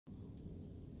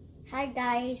Hi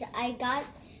guys, I got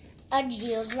a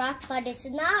geode rock, but it's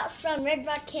not from Red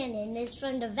Rock Canyon. It's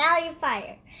from the Valley of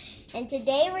Fire. And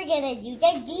today we're gonna do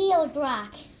the geode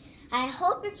rock. I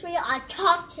hope it's real. I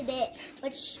talked to it,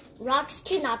 which rocks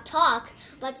cannot talk,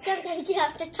 but sometimes you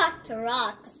have to talk to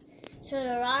rocks. So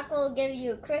the rock will give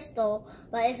you a crystal,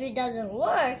 but if it doesn't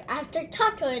work, I have to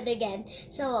talk to it again.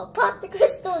 So we'll pop the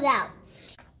crystals out.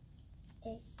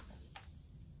 Okay.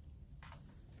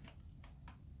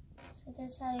 So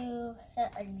that's how you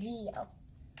hit a geo.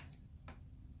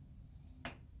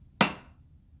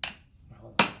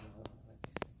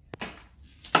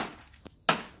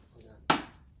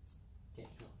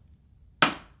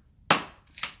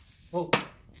 Oh,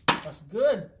 that's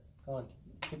good. Come on,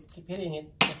 keep hitting it.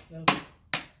 There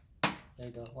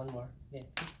you go. One more. Yeah,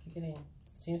 keep hitting.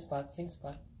 Same spot. Same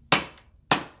spot.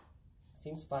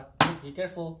 Same spot. Be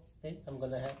careful. Okay, I'm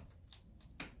gonna have.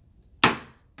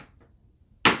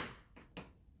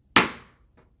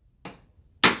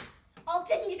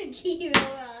 Open your geo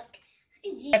rock.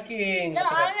 Checking. No,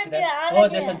 I'm gonna do it. Oh,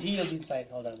 there's a geode inside.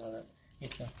 Hold on. Hold on.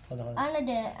 I'm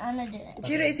gonna do it.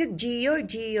 Giro, is it geo or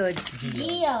geode?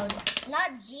 Geode,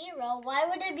 not zero. Why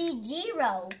would it be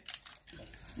zero?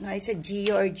 No, I said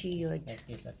geo or geode. Like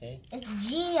this, okay? It's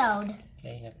geode.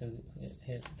 Okay, you have to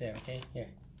hit there, okay? Here.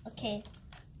 Okay.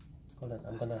 Hold on,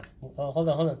 I'm gonna. Oh, hold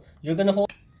on. You're gonna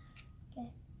hold.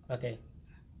 Okay. Okay.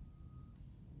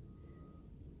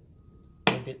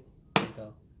 Hold it. There you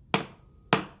go.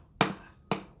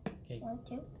 Okay. 1,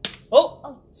 2.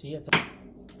 Oh! See it.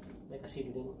 Like a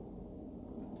seedling.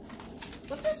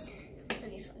 What's this? That'll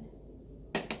be fun.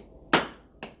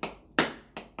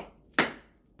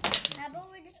 How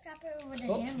about we just grab it with a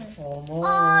hammer? Almost.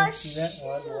 Oh, see that? shoot.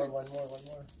 One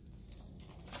more.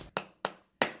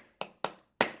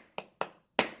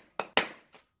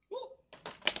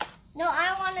 No,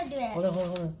 I want to do it. Hold on.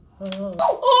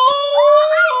 Oh!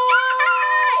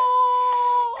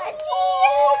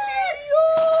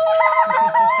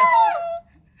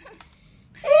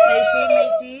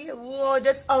 Macy. Whoa,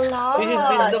 that's a lot. This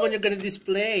is the one you're gonna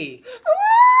display.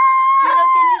 Giro,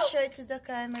 can you show it to the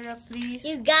camera, please?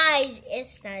 You guys,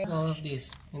 it's not. All of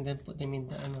this, and then put them in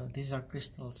the. These are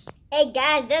crystals. Hey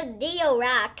guys, there's Dio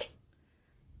rock.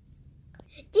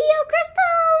 Dio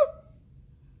crystal.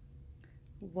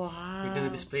 Wow. You're gonna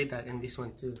display that and this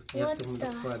one too. You have to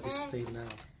look for a display now.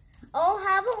 Oh,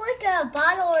 how about like a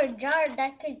bottle or a jar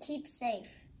that could keep safe?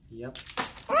 Yep.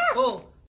 Oh!